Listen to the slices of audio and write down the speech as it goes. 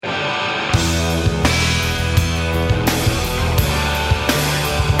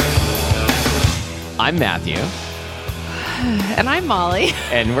I'm Matthew. And I'm Molly.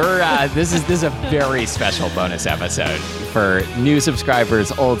 And we're this is a very special bonus episode for new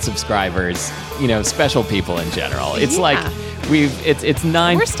subscribers, old subscribers, special people in general. It's like it's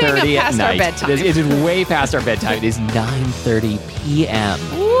 9:30 We're staying up at past night. our bedtime. It is way past our bedtime. It is 9:30 p.m.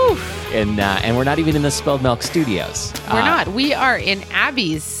 Oof. And we're not even in the Spilled Milk Studios. We're not. We are in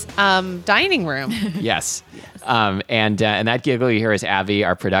Abby's dining room. Yes. And that giggle you hear is Abby,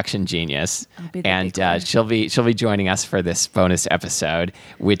 our production genius, and she'll be joining us for this bonus episode,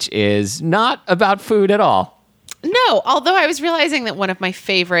 which is not about food at all. No, although I was realizing that one of my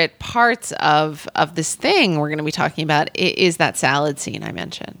favorite parts of this thing we're going to be talking about is that salad scene I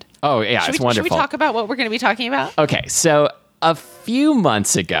mentioned. Oh yeah, it's wonderful. Should we talk about what we're going to be talking about? Okay, so a few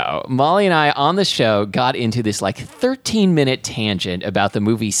months ago, Molly and I on the show got into this 13-minute tangent about the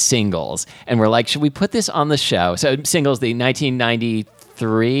movie Singles. And we're like, should we put this on the show? So Singles, the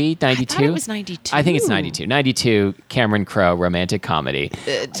 1993, 92? I thought it was 92. I think it's 92. 92 Cameron Crowe romantic comedy.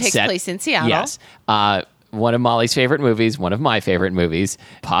 It takes place in Seattle. Yes. One of Molly's favorite movies, one of my favorite movies,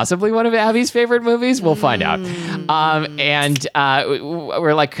 possibly one of Abby's favorite movies. We'll find out. And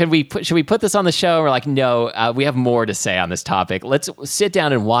we're like, should we put this on the show? And we're like, no, we have more to say on this topic. Let's sit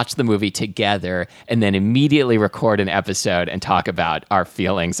down and watch the movie together and then immediately record an episode and talk about our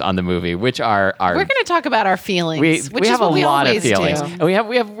feelings on the movie, which are We're going to talk about our feelings, we have a lot of feelings. Do.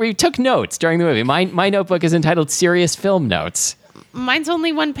 And we took notes during the movie. My notebook is entitled Serious Film Notes. Mine's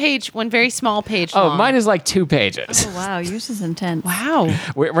only one page, one very small page long. Mine is 2 pages. Oh, wow. Yours is intense. Wow.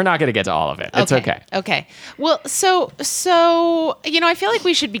 We're not going to get to all of it. It's okay. Okay. Well, so I feel like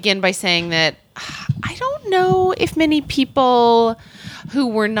we should begin by saying that I don't know if many people who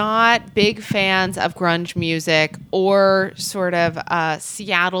were not big fans of grunge music or sort of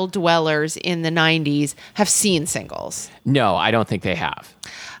Seattle dwellers in the 90s have seen Singles. No, I don't think they have.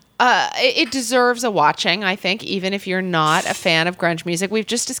 It deserves a watching, I think, even if you're not a fan of grunge music. We've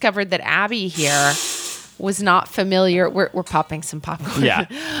just discovered that Abby here was not familiar. We're popping some popcorn.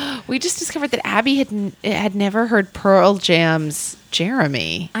 Yeah. We just discovered that Abby had never heard Pearl Jam's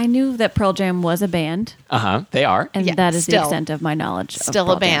Jeremy. I knew that Pearl Jam was a band. They are. And that is the extent of my knowledge.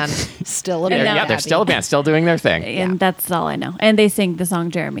 Still of a Pearl Jam. band. Still a band. Yeah, they're still a band, still doing their thing. And that's all I know. And they sing the song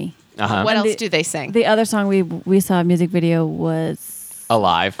Jeremy. What else do they sing? The other song we saw a music video was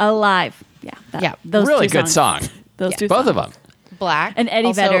Alive. Yeah. Those really good song. Those two Both songs. of them. Black. And Eddie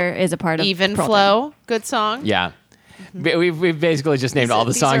Also, Vedder is a part of Even Pearl Flow. Jam. Good song. Yeah. We've basically just named all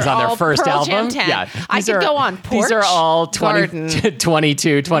the These songs are on their all first Pearl album. Jam 10. Yeah. I could go on. Porch, these are all 20, Garden,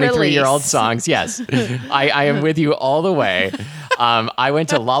 22, 23-year-old Release. songs. Yes. I am with you all the way. I went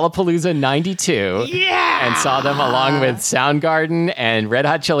to Lollapalooza 92 and saw them along with Soundgarden and Red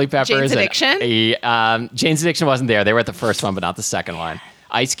Hot Chili Peppers. Jane's Addiction? Jane's Addiction wasn't there. They were at the first one, but not the second one.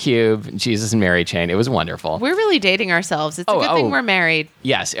 Ice Cube, Jesus and Mary Chain. It was wonderful. We're really dating ourselves. It's a good thing we're married.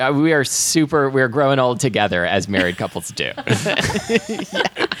 Yes, we're growing old together as married couples do.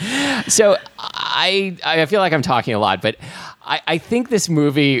 So I feel like I'm talking a lot, but I think this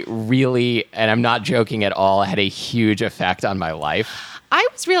movie really, and I'm not joking at all, had a huge effect on my life. I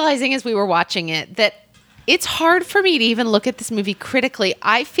was realizing as we were watching it that it's hard for me to even look at this movie critically.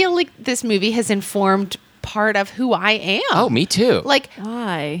 I feel like this movie has informed part of who I am. Oh, me too.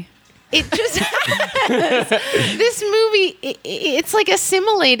 Why? It just this movie, it's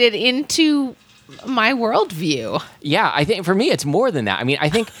assimilated into my worldview. Yeah, I think for me it's more than that. I mean, I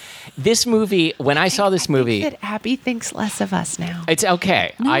think this movie, when I saw this movie, that Abby thinks less of us now. it's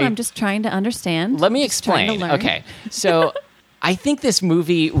okay. No, I'm just trying to understand. Let me Just trying to explain. learn. Okay, so I think this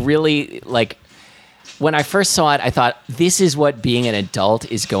movie really, when I first saw it, I thought this is what being an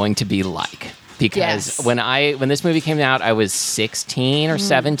adult is going to be like. Because Yes. when this movie came out, I was 16 or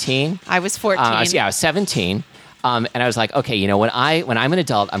 17. I was 14. I was 17. And I was like, okay, when I'm an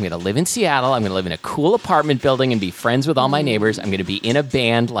adult, I'm going to live in Seattle. I'm going to live in a cool apartment building and be friends with all my neighbors. I'm going to be in a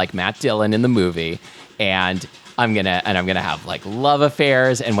band like Matt Dillon in the movie, and I'm gonna have love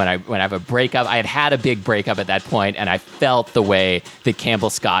affairs. And when I have a breakup, I had a big breakup at that point, and I felt the way that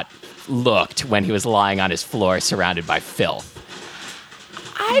Campbell Scott looked when he was lying on his floor surrounded by filth.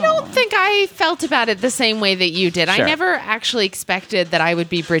 I don't think I felt about it the same way that you did. Sure. I never actually expected that I would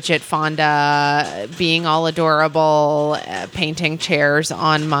be Bridget Fonda, being all adorable, painting chairs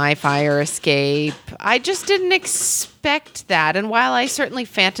on my fire escape. I just didn't expect that. And while I certainly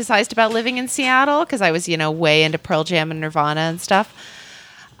fantasized about living in Seattle, because I was, way into Pearl Jam and Nirvana and stuff,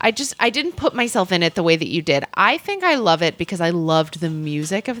 I didn't put myself in it the way that you did. I think I love it because I loved the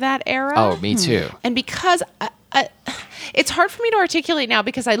music of that era. Oh, me too. And because it's hard for me to articulate now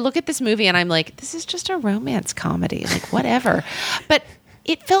because I look at this movie and I'm like, this is just a romance comedy, whatever. But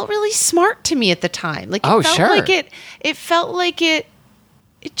it felt really smart to me at the time. Like, it Oh, felt sure. like it felt like it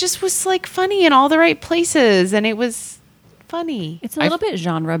just was like funny in all the right places, and it was funny. It's a little bit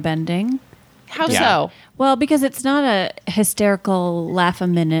genre bending. How Yeah. so? Well, because it's not a hysterical laugh a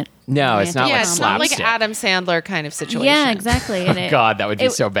minute. No, it's not Yeah, like it's not like slapstick. Adam Sandler kind of situation. Yeah, exactly. And God, that would be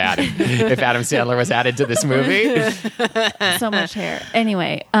it- so bad if Adam Sandler was added to this movie. so much hair.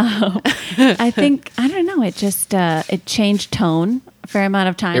 Anyway, I think I don't know. It just it changed tone a fair amount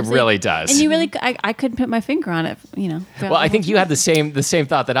of times. It really does. And you really, I couldn't put my finger on it. You know. Well, I think you had the same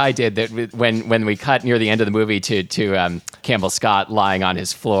thought that I did, that when we cut near the end of the movie to Campbell Scott lying on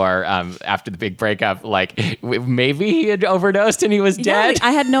his floor after the big breakup, like maybe he had overdosed and he was Yeah, dead.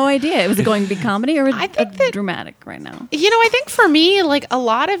 I had no idea. It was going to be comedy or I think that- dramatic right now. I think for me, like a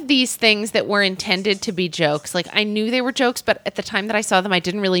lot of these things that were intended to be jokes, like I knew they were jokes, but at the time that I saw them, I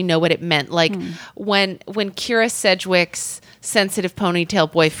didn't really know what it meant. Like when Kira Sedgwick's sensitive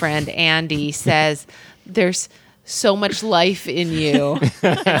ponytail boyfriend Andy says, "There's so much life in you,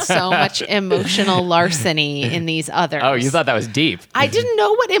 and so much emotional larceny in these others." Oh, you thought that was deep. I didn't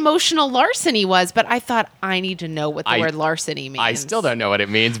know what emotional larceny was, but I thought I need to know what the word larceny means. I still don't know what it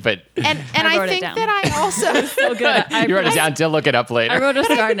means, but And I I wrote it think down. that I also So good. you wrote it down to look it up later. I wrote a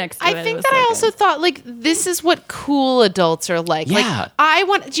star next to it. I It think was that so I good. also thought like this is what cool adults are like. Yeah. Like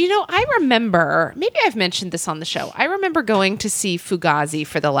I remember, maybe I've mentioned this on the show. I remember going to see Fugazi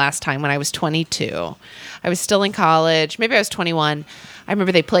for the last time when I was 22. I was still in college. Maybe I was 21. I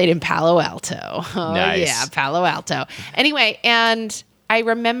remember they played in Palo Alto. Oh Nice. yeah, Palo Alto. Anyway, and I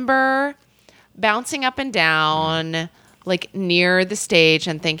remember bouncing up and down like near the stage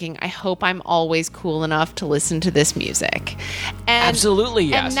and thinking, I hope I'm always cool enough to listen to this music. And Absolutely,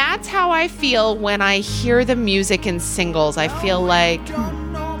 yes. And that's how I feel when I hear the music in singles. I feel like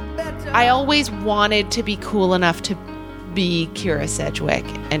I always wanted to be cool enough to be Kira Sedgwick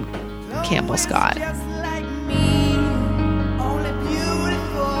and Campbell Scott. Just like me, only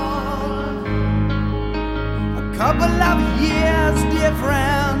beautiful. A couple of years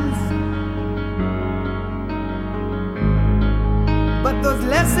difference, but those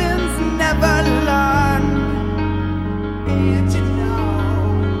lessons never learned. Did you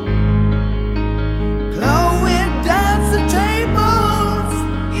know? Chloe danced the tables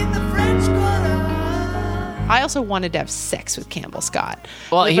in the French Quarter. I also wanted to have sex with Campbell Scott.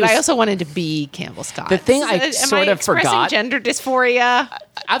 Well, but he was- I also wanted to be Campbell Scott. The thing I Am sort of expressing forgot- gender dysphoria.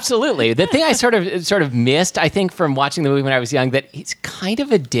 Absolutely. The thing I sort of missed, I think, from watching the movie when I was young, that he's kind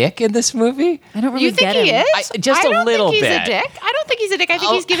of a dick in this movie. I don't really You think get he him. is? Just I a don't little think he's bit. a dick. I don't think he's a dick. I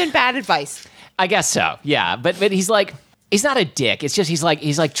think Oh. he's giving bad advice. I guess so. Yeah, but he's like, he's not a dick. It's just he's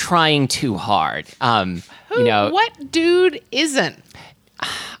like trying too hard. What dude isn't?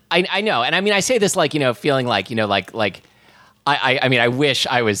 I know, and I mean, I say this like, feeling like, I mean, I wish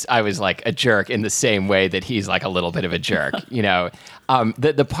I was like a jerk in the same way that he's like a little bit of a jerk,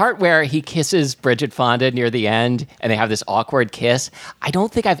 The part where he kisses Bridget Fonda near the end and they have this awkward kiss, I don't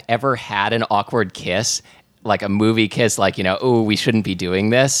think I've ever had an awkward kiss, like a movie kiss, like, oh, we shouldn't be doing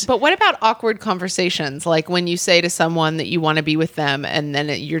this. But what about awkward conversations? Like when you say to someone that you want to be with them and then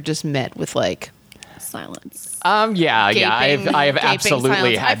you're just met with like Silence. Yeah, I have gaping absolutely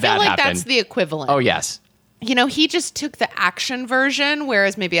silence. had I feel that like happen. that's the equivalent. Oh, yes. He just took the action version,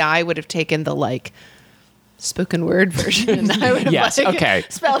 whereas maybe I would have taken the like spoken word version. I would have Yes, okay.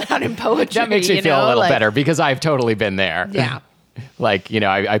 spelled out in poetry. That makes me feel a little better because I've totally been there. Yeah. Like,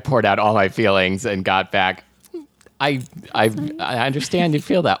 I poured out all my feelings and got back. I understand you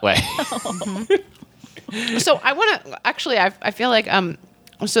feel that way. So I want to actually. I feel like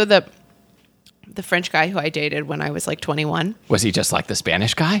So the French guy who I dated when I was like 21. Was he just like the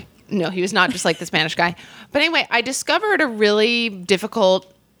Spanish guy? No, he was not just like the Spanish guy. But anyway, I discovered a really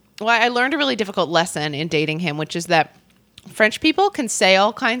difficult. Well, I learned a really difficult lesson in dating him, which is that French people can say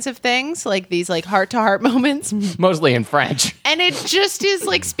all kinds of things, like these like heart-to-heart moments. Mostly in French. And it just is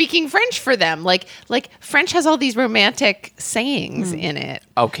like speaking French for them. Like French has all these romantic sayings in it.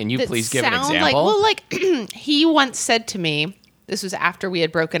 Oh, can you that please give an sound example? Like he once said to me, this was after we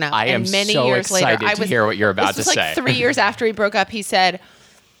had broken up. I am and many so years later, excited to hear what you're about this to was like say. 3 years after we broke up, he said,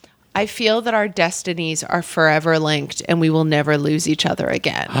 I feel that our destinies are forever linked and we will never lose each other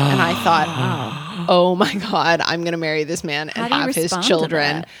again. And I thought, oh my God, I'm going to marry this man How and do you have his respond to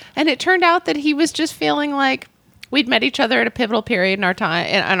children. that? And it turned out that he was just feeling like we'd met each other at a pivotal period in our time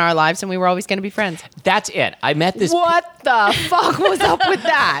in our lives, and we were always going to be friends. That's it. I met this. What the fuck was up with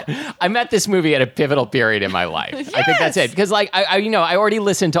that? I met this movie at a pivotal period in my life. I think that's it. Because like I already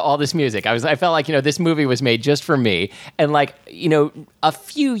listened to all this music. I felt like, this movie was made just for me. And like, a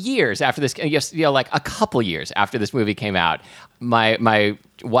few years after this, like a couple years after this movie came out, my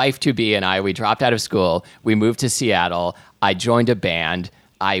wife to be and I, we dropped out of school. We moved to Seattle. I joined a band.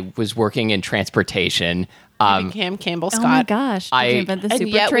 I was working in transportation. Cam Campbell Scott. Oh my gosh! Did you invent the and super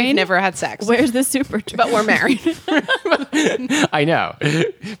yet train? we've never had sex. Where's the super train? But we're married. I know.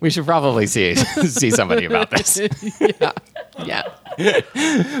 We should probably see somebody about this. Yeah.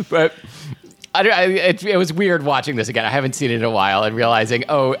 But it was weird watching this again. I haven't seen it in a while and realizing,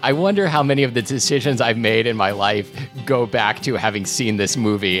 I wonder how many of the decisions I've made in my life go back to having seen this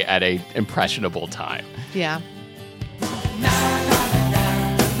movie at a impressionable time. Yeah.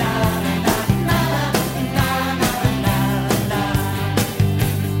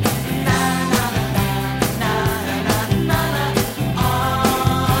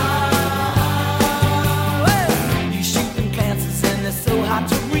 You shoot them glances and they're so hard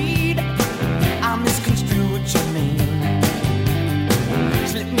to read. I misconstrue what you mean.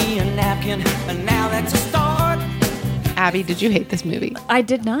 Slip me a napkin and now that's a start. Abby, did you hate this movie? I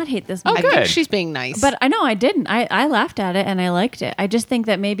did not hate this movie. I think Good. she's being nice. But I know I didn't. I laughed at it and I liked it. I just think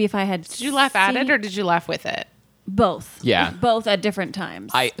that maybe if I had did you laugh at it or did you laugh with it? both? Yeah. Both at different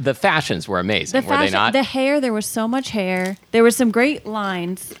times. The fashions were amazing, were they not? The hair, there was so much hair. There were some great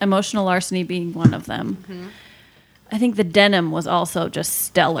lines, emotional larceny being one of them. Mm-hmm. I think the denim was also just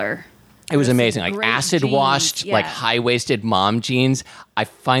stellar. It was amazing. Like great acid jeans, washed, like yeah. high-waisted mom jeans. I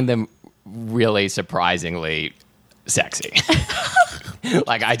find them really surprisingly sexy.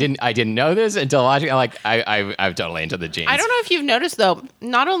 Like I didn't know this until watching. I'm totally into the jeans. I don't know if you've noticed though,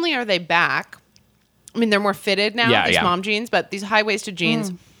 not only are they back, I mean they're more fitted now, Yeah, these yeah. mom jeans, but these high-waisted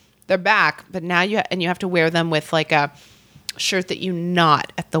jeans, they're back, but now you have to wear them with like a shirt that you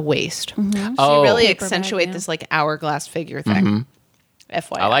knot at the waist. So Oh. you really Paper bag, accentuate yeah. this like hourglass figure thing.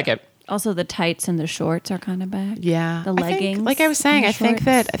 FYI. I like it. Also, the tights and the shorts are kind of back. Yeah. The I think, leggings. like I was saying, and the I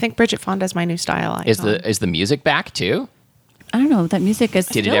shorts. think Bridget Fonda's my new style icon. Is the music back too? I don't know. That music is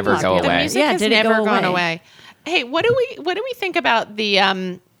Did it still ever go popular. The away? music Yeah, has did it never go gone away? away. Hey, what do we think about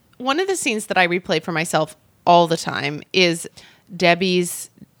the one of the scenes that I replay for myself all the time is Debbie's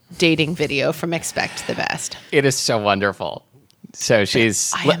dating video from Expect the Best. It is so wonderful. So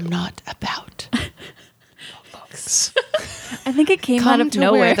she's I am not about looks. I think it came out Come of to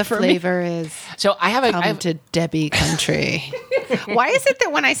nowhere where the for me. flavor is. so I have a Come to Debbie country. Why is it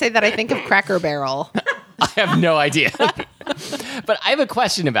that when I say that I think of Cracker Barrel? I have no idea. But I have a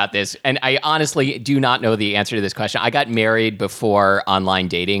question about this, and I honestly do not know the answer to this question. I got married before online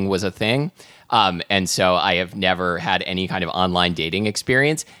dating was a thing, and so I have never had any kind of online dating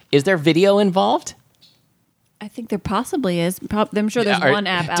experience. Is there video involved? I think there possibly is. I'm sure there's Or- one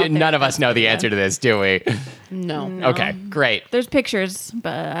app out there. None of us that's know the video. answer to this, do we? No. Okay, great. There's pictures,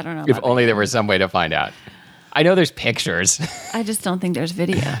 but I don't know. If about only there video. was some way to find out. I know there's pictures. I just don't think there's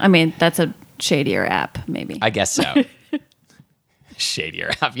video. I mean, that's a shadier app, maybe. I guess so. Shadier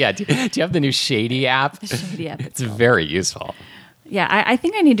app. Yeah. Do you have the new Shady app? Shady app. It's very useful. Yeah, I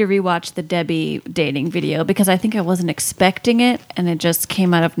think I need to rewatch the Debbie dating video because I think I wasn't expecting it, and it just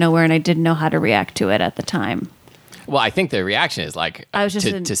came out of nowhere, and I didn't know how to react to it at the time. Well, I think the reaction is like I was just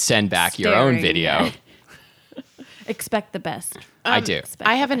to send back your own staring, video. yeah. Expect the best. I do.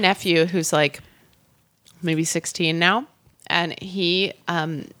 I have a nephew who's like maybe 16 now, and he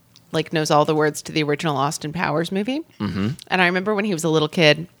like knows all the words to the original Austin Powers movie. Mm-hmm. And I remember when he was a little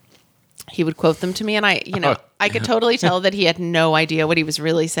kid, he would quote them to me, and I could totally tell that he had no idea what he was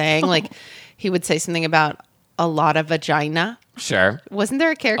really saying. Like he would say something about a lot of vagina. Sure. Wasn't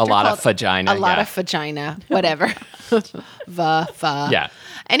there a character A lot of called vagina, A lot yeah. of vagina. Whatever. Va. Yeah.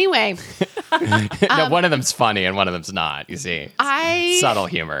 Anyway, No, one of them's funny and one of them's not. You see, subtle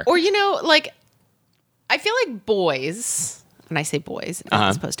humor. Or like I feel like boys, and I say boys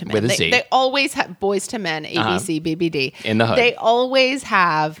as opposed to men. With a Z. They always have boys to men, ABC, BBD. In the hood. They always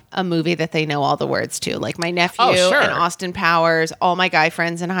have a movie that they know all the words to. Like my nephew Oh, sure. and Austin Powers, all my guy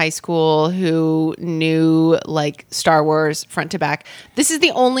friends in high school who knew like Star Wars front to back. This is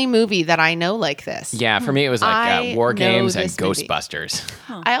the only movie that I know like this. Yeah, for me it was I like War know Games and this movie. Ghostbusters.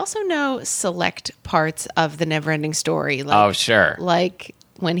 I also know select parts of the Neverending Story. Like, Oh, sure. Like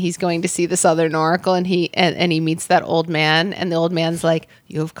when he's going to see the Southern Oracle and he meets that old man, and the old man's like,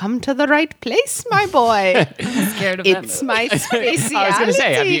 "You've come to the right place, my boy. I'm scared of that It's movie. my speciality." I was going to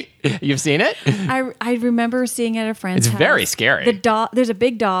say, you've seen it? I remember seeing it at a friend's It's house. very scary. The dog. There's a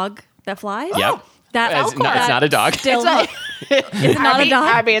big dog that flies. Yep. That It's not a dog. Still, it's not a dog.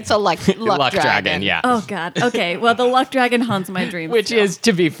 Abby, it's a luck Dragon, yeah. Oh God. Okay. Well, the luck dragon haunts my dreams. Which still. is,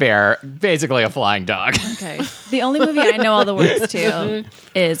 to be fair, basically a flying dog. Okay. The only movie I know all the words to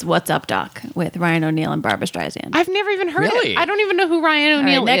is What's Up, Doc, with Ryan O'Neal and Barbra Streisand. I've never even heard Really? it. I don't even know who Ryan All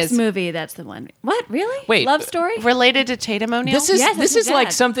O'Neal right, next is. movie, that's the one. What? Really? Wait. Love Story? Related to Tatum O'Neal? This is Yes, this that's is like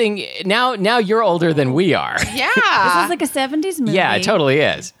dad. something now you're older than we are. yeah. This is like a 70s movie. Yeah, it totally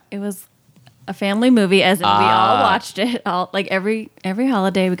is. It was a family movie, as in we all watched it. All like every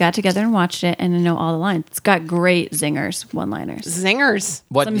holiday, we got together and watched it, and I know all the lines. It's got great zingers, one-liners. Zingers.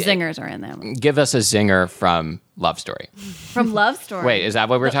 What Some zingers are in that one. Give us a zinger from Love Story. From Love Story. Wait, is that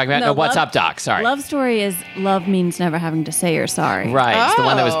what we're talking about? No, What's Love- Up, Doc? Sorry. Love Story is love means never having to say you're sorry. Right. It's the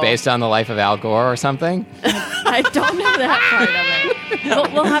one that was Oh. based on the life of Al Gore or something. I don't know that part of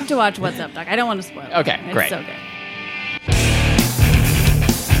it. We'll have to watch What's Up, Doc. I don't want to spoil it. Okay, It's great. so good.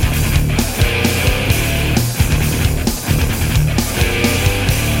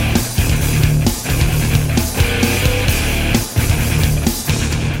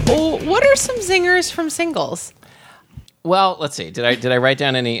 Oh, what are some zingers from singles? Well, let's see. Did I write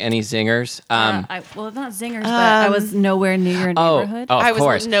down any zingers? Well, not zingers, but I was nowhere near your neighborhood. Oh, of I was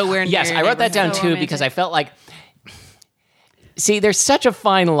course. nowhere near Yes, your I wrote that down neighborhood. too So because I romantic. felt like, see, there's such a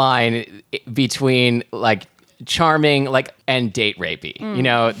fine line between like charming, like and date rapey. You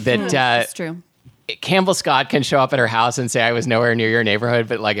know that That's true. Campbell Scott can show up at her house and say I was nowhere near your neighborhood,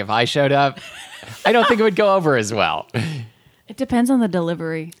 but like if I showed up, I don't think it would go over as well. It depends on the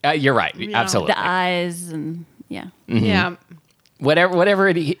delivery, You're right, absolutely. the eyes, and yeah. Mm-hmm. Yeah. Whatever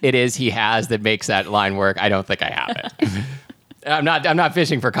it is he has that makes that line work, I don't think I have it. I'm not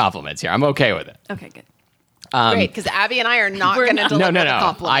fishing for compliments here. I'm okay with it. Okay, good. Great, because Abby and I are not going to deliver No. the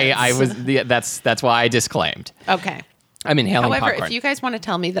compliments. I was that's why I disclamed. Okay. I'm inhaling However, popcorn. if you guys want to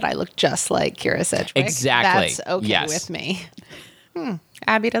tell me that I look just like Kira Sedgwick, Exactly. that's okay Yes. with me.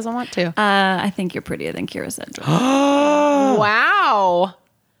 Abby doesn't want to. I think you're prettier than Kira Sedgwick. Wow.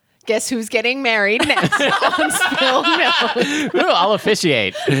 Guess who's getting married next on Spilled Milk? Ooh, I'll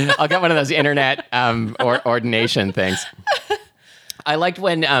officiate. I'll get one of those internet or ordination things. I liked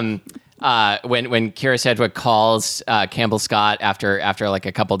when Kira Sedgwick calls Campbell Scott after like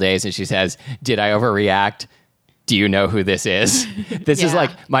a couple days, and she says, "Did I overreact? Do you know who this is?" This is Yeah.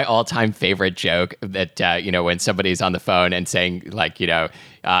 like my all-time favorite joke that when somebody's on the phone and saying like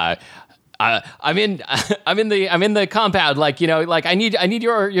I'm in the compound, like I need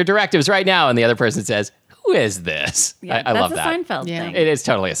your directives right now, and the other person says, "Who is this?" Yeah, I that's love a that. Seinfeld Yeah. thing. It is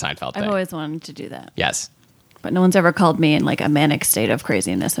totally a Seinfeld I've thing. always wanted to do that, Yes. but no one's ever called me in like a manic state of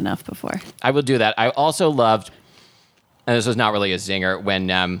craziness enough before. I will do that. I also loved, and this was not really a zinger, when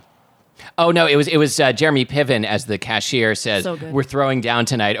it was Jeremy Piven as the cashier says, So good. "We're throwing down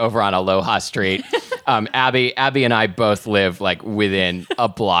tonight over on Aloha Street." Abby and I both live like within a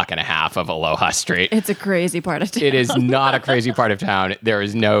block and a half of Aloha Street. It's a crazy part of town. It is not a crazy part of town. There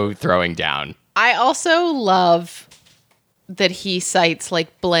is no throwing down. I also love that he cites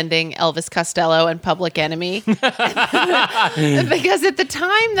like blending Elvis Costello and Public Enemy. Because at the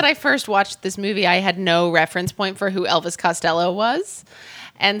time that I first watched this movie, I had no reference point for who Elvis Costello was.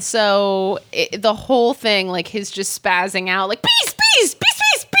 And so the whole thing, like his just spazzing out, like peace,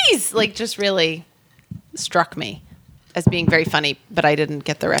 like just really struck me as being very funny, but I didn't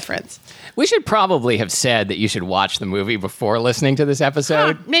get the reference. We should probably have said that you should watch the movie before listening to this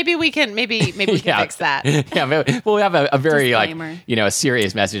episode. Maybe we can fix that. Yeah, maybe we'll have a very Disclaimer. a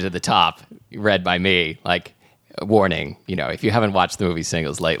serious message at the top read by me, like warning. If you haven't watched the movie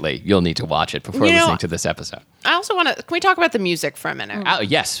Singles lately, you'll need to watch it before listening to this episode. I also want to. Can we talk about the music for a minute? Oh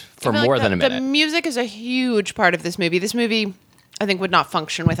yes, for I feel more like than a minute. The music is a huge part of this movie. This movie, I think, would not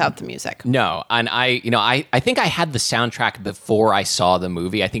function without the music. No, and I think I had the soundtrack before I saw the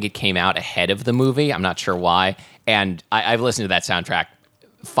movie. I think it came out ahead of the movie. I'm not sure why, and I've listened to that soundtrack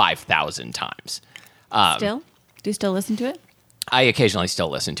 5,000 times. Still? Do you still listen to it? I occasionally still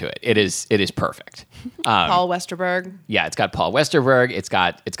listen to it. It is perfect. Paul Westerberg. Yeah, it's got Paul Westerberg. It's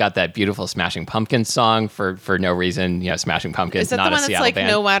got that beautiful Smashing Pumpkins song for no reason. Smashing Pumpkins, Is that not the a one that's Seattle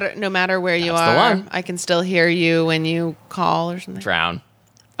like band. no matter where you That's the are, one. I can still hear you when you call or something? Drown.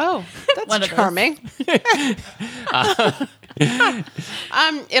 Oh, One that's of those. charming.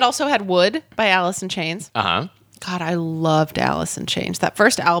 It also had Wood by Alice in Chains. Uh-huh. God, I loved Alice in Chains. That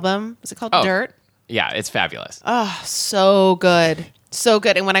first album, was it called Oh. Dirt? Yeah, it's fabulous. Oh, so good. So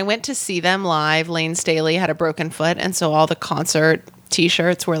good. And when I went to see them live, Lane Staley had a broken foot, and so all the concert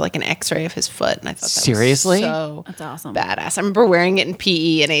T-shirts were like an X-ray of his foot, and I thought that Seriously? was so That's awesome. badass. I remember wearing it in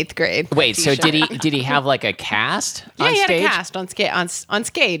PE in 8th grade. Wait, so T-shirt. did he have like a cast Yeah, on he stage? had a cast on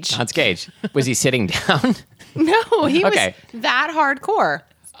stage. On stage. Was he sitting down? No, he Okay. was that hardcore.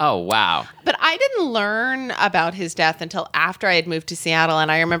 Oh, wow. But I didn't learn about his death until after I had moved to Seattle,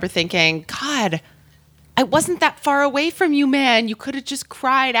 and I remember thinking, God, I wasn't that far away from you, man. You could have just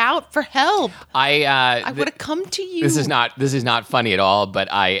cried out for help. I would have come to you. This is not funny at all, but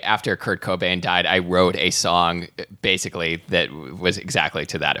after Kurt Cobain died, I wrote a song basically that was exactly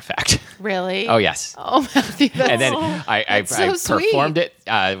to that effect. Really? Oh, yes. Oh, Matthew, that's And then I so sweet. performed it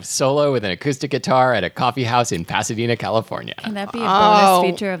solo with an acoustic guitar at a coffee house in Pasadena, California. Can that be a Oh.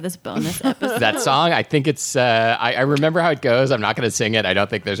 bonus feature of this bonus episode? That song, I think it's, I remember how it goes. I'm not going to sing it. I don't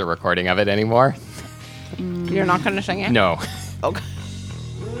think there's a recording of it anymore. You're not going to sing it? No. Okay.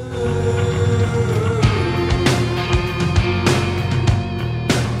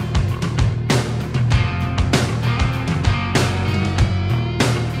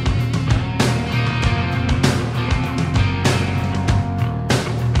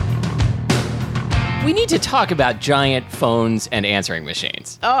 We need to talk about giant phones and answering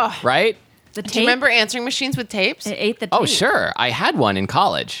machines. Oh, Right? The do you tape. remember answering machines with tapes? It ate the tape. Oh, sure. I had one in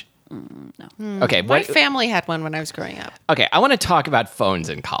college. No. Okay. My What, family had one when I was growing up. okay. I want to talk about phones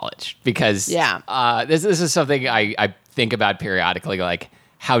in college because this is something I think about periodically, like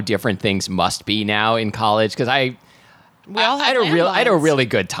how different things must be now in college. Because I had a really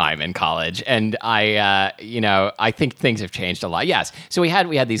good time in college, and I think things have changed a lot. Yes, so we had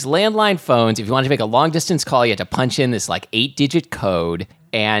these landline phones. If you wanted to make a long distance call, you had to punch in this like 8-digit code,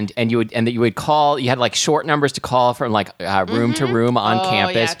 and you would call. You had like short numbers to call from like room to room on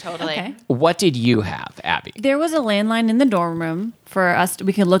campus. Yeah, totally. Okay. What did you have, Abby? There was a landline in the dorm room for us.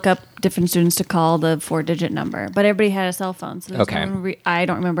 We could look up different students to call the 4-digit number, but everybody had a cell phone. So Okay. I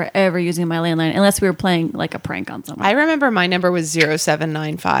don't remember ever using my landline unless we were playing like a prank on someone. I remember my number was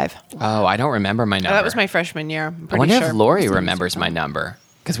 0795. Oh, I don't remember my number. That was my freshman year. I'm I pretty wonder sure. if Lori remembers my number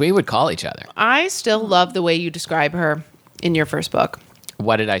because we would call each other. I still love the way you describe her in your first book.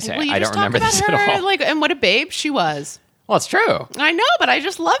 What did I say? Well, you I just don't remember talk this about at her, all. Like, and what a babe she was. Well, it's true. I know, but I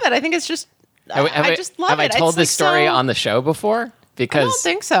just love it. I think it's just. I just love have it. I told It's this like story so- on the show before? I Because don't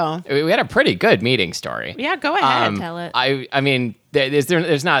think so. we had a pretty good meeting story. Yeah, go ahead. Tell it. I mean,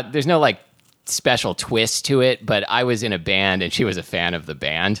 there's no like special twist to it, but I was in a band and she was a fan of the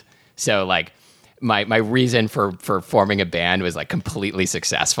band, so like my reason for forming a band was like completely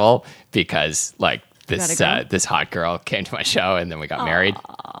successful because like this Gotta go. this hot girl came to my show and then we got married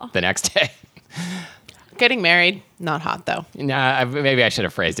the next day. Getting married, not hot though. Nah, maybe I should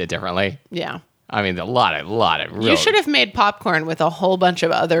have phrased it differently. Yeah. I mean, a lot of real. You should have made popcorn with a whole bunch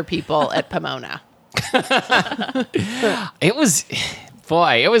of other people at Pomona. It was,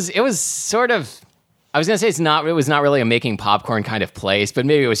 boy, it was sort of. I was gonna say it was not really a making popcorn kind of place, but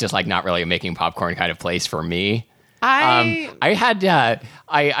maybe it was just like not really a making popcorn kind of place for me. I had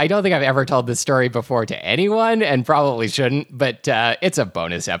I don't think I've ever told this story before to anyone, and probably shouldn't. But it's a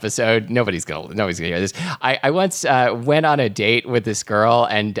bonus episode. Nobody's gonna hear this. I once went on a date with this girl,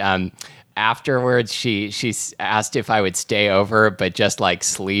 and afterwards she asked if I would stay over, but just like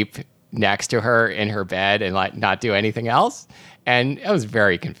sleep next to her in her bed and like not do anything else. And it was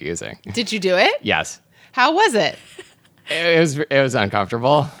very confusing. Did you do it? Yes, How was it? it was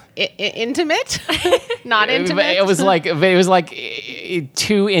uncomfortable. Intimate? Not intimate? It was like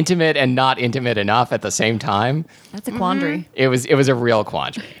too intimate and not intimate enough at the same time. That's a quandary. It was a real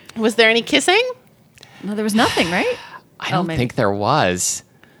quandary. Was there any kissing? No, there was nothing, right? I don't maybe. think there was.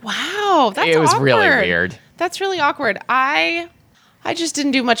 Wow, that's It was awkward. really weird. That's really awkward. I just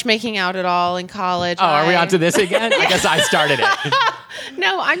didn't do much making out at all in college. Oh, are we on to this again? I guess I started it.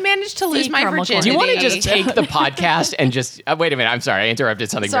 No, I managed to lose my caramel corn. virginity. Do you want to just take the podcast and just wait a minute? I'm sorry, I interrupted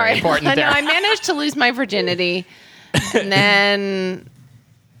something very important No, there. I managed to lose my virginity. And then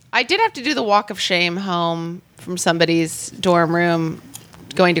I did have to do the walk of shame home from somebody's dorm room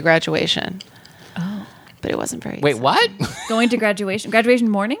going to graduation. Oh. But it wasn't very Wait, what? Going to graduation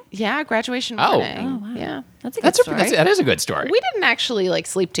morning? Yeah, graduation Oh. morning. Oh, wow. Yeah. That's a good story. That is a good story. We didn't actually like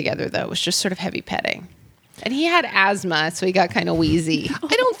sleep together though. It was just sort of heavy petting. And he had asthma, so he got kind of wheezy.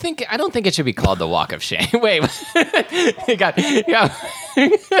 I don't think it should be called the walk of shame. Wait, yeah.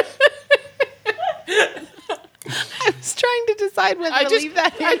 I was trying to decide whether to leave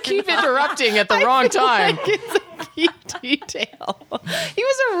that in. I keep interrupting at the wrong time. It's a key detail. He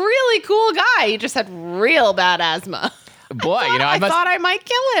was a really cool guy. He just had real bad asthma. Boy, you know, I thought I might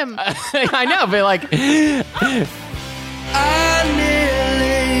kill him. I know, but like, I knew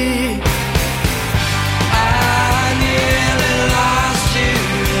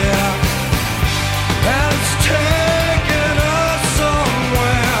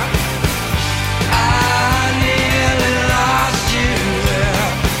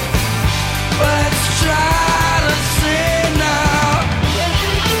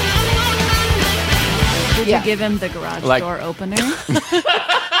Did Yeah. you give him the garage Like- door opener?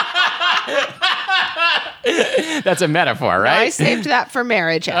 That's a metaphor, I right? saved that for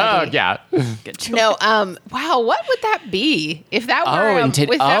marriage. Oh, Abby. yeah. No, wow, what would that be? If that were, Oh, and if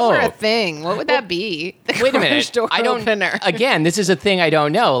that were a oh. thing, what would that be? The Wait a garage minute. door I don't. opener. Again, this is a thing I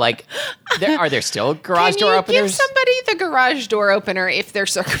don't know. Like, are there still garage Can door you openers? give somebody the garage door opener if they're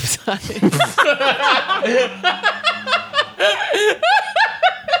circumcised?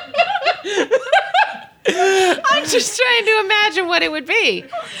 I'm just trying to imagine what it would be.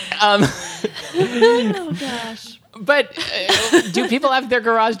 Oh gosh. But do people have their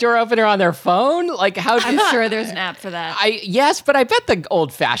garage door opener on their phone? Like, how? I'm sure there's an app for that. Yes, but I bet the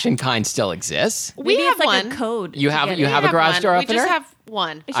old-fashioned kind still exists. We Maybe have it's like one. a code. You to have get you it. have a garage one. door We opener? just have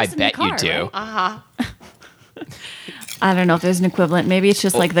one. It's I just in the bet you car, do. right? Uh-huh. I don't know if there's an equivalent. Maybe it's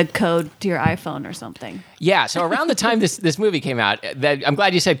just like the code to your iPhone or something. Yeah, so around the time this movie came out, I'm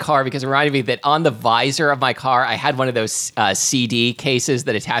glad you said car because it reminded me that on the visor of my car, I had one of those CD cases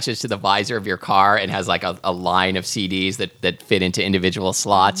that attaches to the visor of your car and has like a line of CDs that fit into individual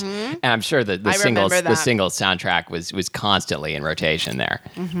slots. And I'm sure that the I remember the that. single soundtrack was constantly in rotation there.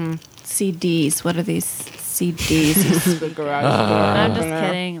 CDs. What are these CDs? The garage I'm just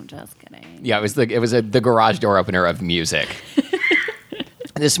kidding. I'm just kidding. Yeah, it was the garage door opener of music.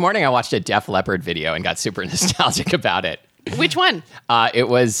 This morning I watched a Def Leppard video and got super nostalgic about it. Which one? It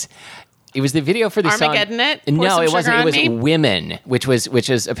was the video for the Armageddon song. It? Pour No, Some it Sugar wasn't. It on was Me? Women, which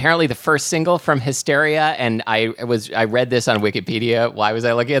is apparently the first single from Hysteria. And I read this on Wikipedia. Why was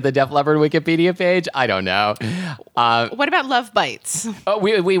I looking at the Def Leppard Wikipedia page? I don't know. What about Love Bites? Oh,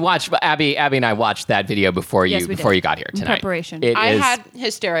 we watched Abby and I watched that video before Yes, we you did. got here In tonight. preparation. It I is- had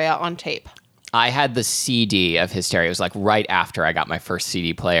Hysteria on tape. I had the CD of Hysteria. It was like right after I got my first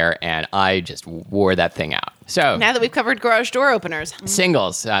CD player, and I just wore that thing out. So Now that we've covered garage door openers.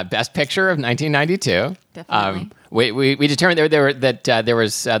 singles, Best Picture of 1992. Definitely. We determined there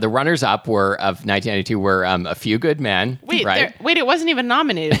was the runners up were of 1992 were A Few Good Men. Wait, right? wait, it wasn't even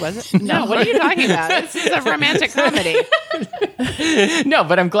nominated, was it? No, what are you talking about? This is a romantic comedy. No,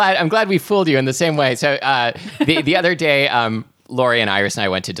 but I'm glad we fooled you in the same way. So the other day, Lori and Iris and I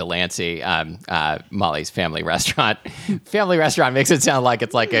went to Delancey, Molly's family restaurant. Family restaurant makes it sound like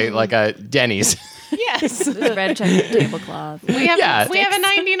it's like a Denny's. Yes. This red check tablecloth. We have Yeah. we have a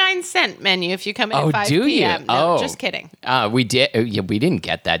 99-cent menu if you come in Oh, at 5 do you? p.m. No, Oh. just kidding. We did. Yeah, we didn't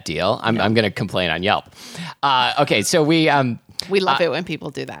get that deal. I'm going to complain on Yelp. Okay, so we. We love it when people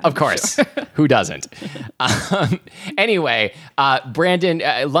do that. Of course. Who doesn't? Anyway, Brandon,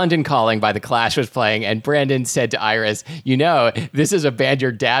 London Calling by The Clash was playing, and Brandon said to Iris, this is a band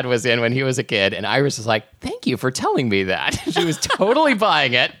your dad was in when he was a kid. And Iris was like, thank you for telling me that. She was totally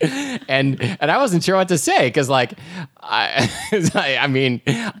buying it. And I wasn't sure what to say because, like, I mean,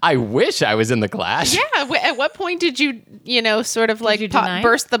 I wish I was in The Clash. Yeah. At what point did you sort of like you deny it?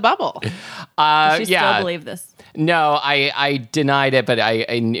 burst the bubble? She yeah. still believe this. No, I denied it, but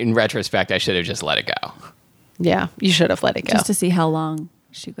in retrospect, I should have just let it go. Yeah, you should have let it go. Just to see how long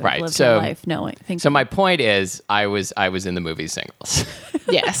she could Right, have lived so- her life knowing. So my point is, I was in the movie Singles.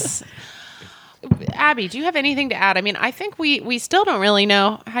 Yes. Abby, do you have anything to add? I mean, I think we still don't really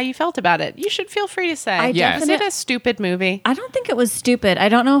know how you felt about it. You should feel free to say. Yeah. Is it a stupid movie? I don't think it was stupid. I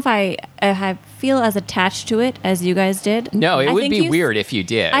don't know if I feel as attached to it as you guys did. No, it I would think be you- weird if you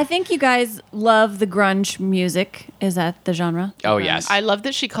did. I think you guys love the grunge music. Is that the genre? Oh, yes. I love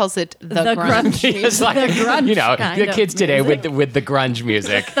that she calls it the, The grunge. grunge. It's like, the grunge kind the of kids today music. with the grunge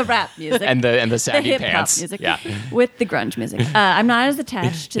music The rap music. and the the saggy hip hop pants. music. Yeah. With the grunge music. I'm not as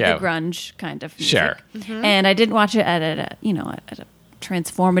attached to Yeah. the grunge kind of music. Sure. And I didn't watch it at a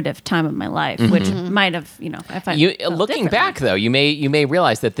transformative time of my life, which might have, if I You felt looking differently. back though, you may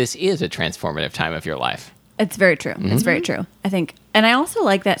realize that this is a transformative time of your life. It's very true. Mm-hmm. It's very true. I think, and I also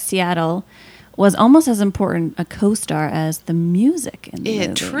like that Seattle was almost as important a co-star as the music in the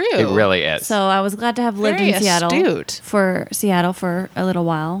movie. True. It really is. So I was glad to have lived Very in Seattle astute. for a little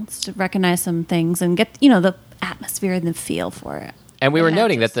while just to recognize some things and get the atmosphere and the feel for it. And we were Yeah,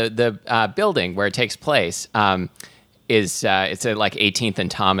 noting just- that the building where it takes place is it's at like 18th and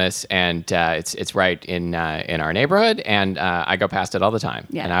Thomas, and it's right in our neighborhood, and I go past it all the time,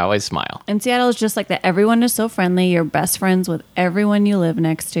 Yeah. and I always smile. And Seattle is just like that. Everyone is so friendly. You're best friends with everyone you live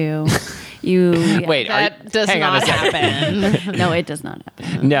next to. Wait, That does hang on a not second. happen. No, it does not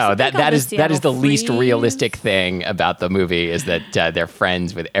happen. No, Something that called is Seattle the least Freeze. realistic thing about the movie is that they're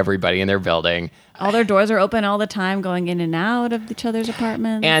friends with everybody in their building. All their doors are open all the time, going in and out of each other's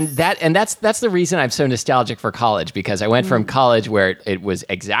apartments. And that's the reason I'm so nostalgic for college, because I went from college where it was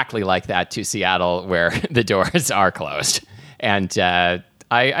exactly like that to Seattle where the doors are closed, and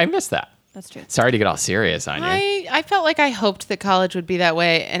I miss that. That's true. Sorry to get all serious on you. I felt like I hoped that college would be that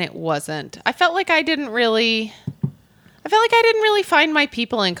way, and it wasn't. I felt like I didn't really find my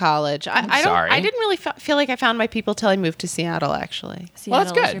people in college. sorry. I didn't really feel like I found my people till I moved to Seattle, actually. Seattle Well,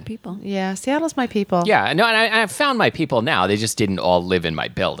 that's good. is your people. Yeah, Seattle's my people. Yeah, no, and I've found my people now. They just didn't all live in my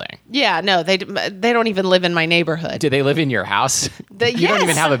building. Yeah, no, they don't even live in my neighborhood. Do they live in your house? You don't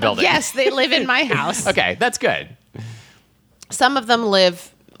even have a building. Yes, they live in my house. Okay, that's good. Some of them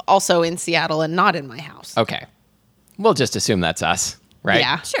live also in Seattle and not in my house. Okay. We'll just assume that's us, right?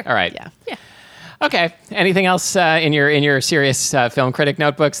 Yeah. Sure. All right. Yeah. Yeah. Okay. Anything else in your serious film critic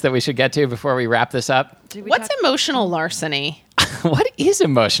notebooks that we should get to before we wrap this up? What's emotional larceny? What is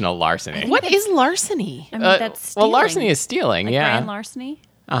emotional larceny? What is larceny? I mean, that's stealing. Well, larceny is stealing. Like yeah. grand larceny.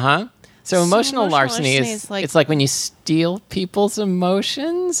 Uh-huh. So emotional larceny larceny is is like- it's like when you steal people's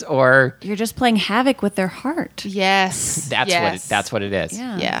emotions, or You're just playing havoc with their heart. Yes. that's what it is.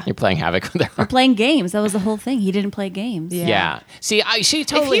 Yeah. Yeah. You're playing havoc with their We're heart. playing games. That was the whole thing. He didn't play games. Yeah. Yeah. See, she If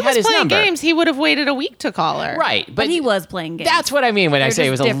totally he had was his playing number. games, he would have waited a week to call her. Right, But but he was playing games. that's what I mean when I They're say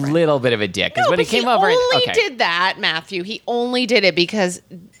it was just a different. little bit of a dick. Because No, when he but came he over, only okay. did that, Matthew. He only did it because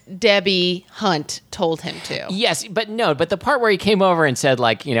Debbie Hunt told him to. Yes, but the part where he came over and said,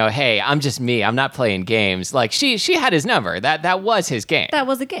 like, you know, hey, I'm just me. I'm not playing games. Like, she had his number. That was his game. That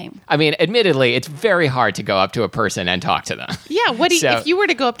was a game. I mean, admittedly, it's very hard to go up to a person and talk to them. Yeah. So- if you were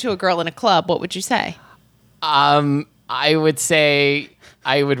to go up to a girl in a club, what would you say? I would say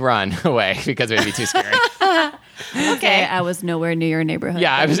I would run away because it would be too scary. Okay. I was nowhere near your neighborhood.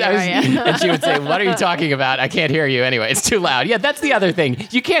 Yeah, I but was, here I am. and she would say, "What are you talking about? I can't hear you anyway. It's too loud." Yeah, that's the other thing.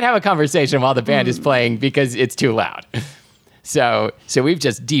 You can't have a conversation while the band is playing because it's too loud. So we've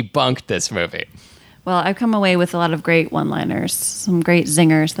just debunked this movie. Well, I've come away with a lot of great one-liners, some great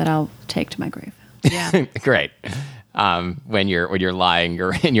zingers that I'll take to my grave. Yeah. Great. When you're lying,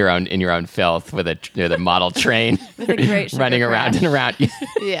 you're in your own filth with a model train With a great sugar running around crash. and around.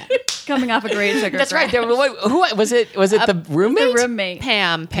 Yeah. Coming off a great sugar That's right. crash. Who was it? Was it the roommate? The roommate.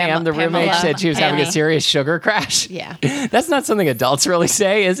 Pam, The roommate Pamela, said she was having a Pammy. serious sugar crash. Yeah. That's not something adults really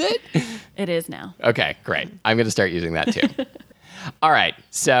say, is it? It is now. Okay, great. I'm going to start using that too. All right.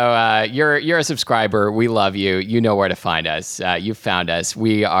 So you're a subscriber. We love you. You know where to find us. You found us.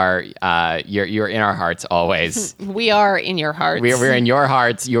 We are. You're in our hearts always. We are in your hearts. We're in your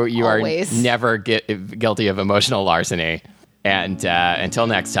hearts. You are Always. never guilty of emotional larceny. And until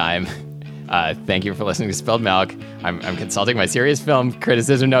next time, thank you for listening to Spilled Milk. I'm consulting my serious film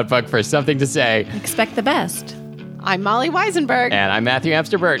criticism notebook for something to say. Expect the best. I'm Molly Weisenberg. And I'm Matthew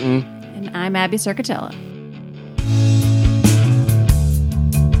Amster Burton. And I'm Abby Circatella.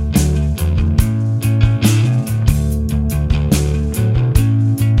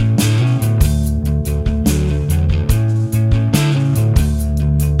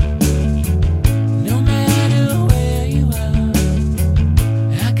 No matter where you are,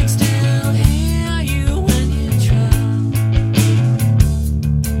 I can still hear you when you drown.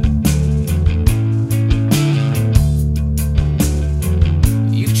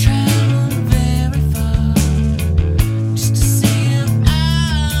 You've traveled very far just to see if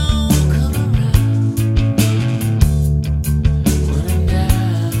I'll come around when I'm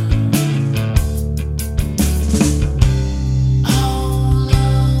down. All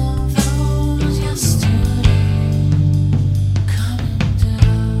of those yesterdays come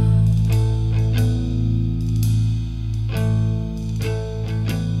down.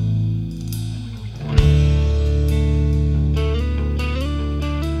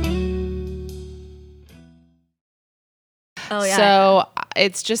 Oh, yeah. So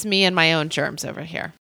it's just me and my own germs over here.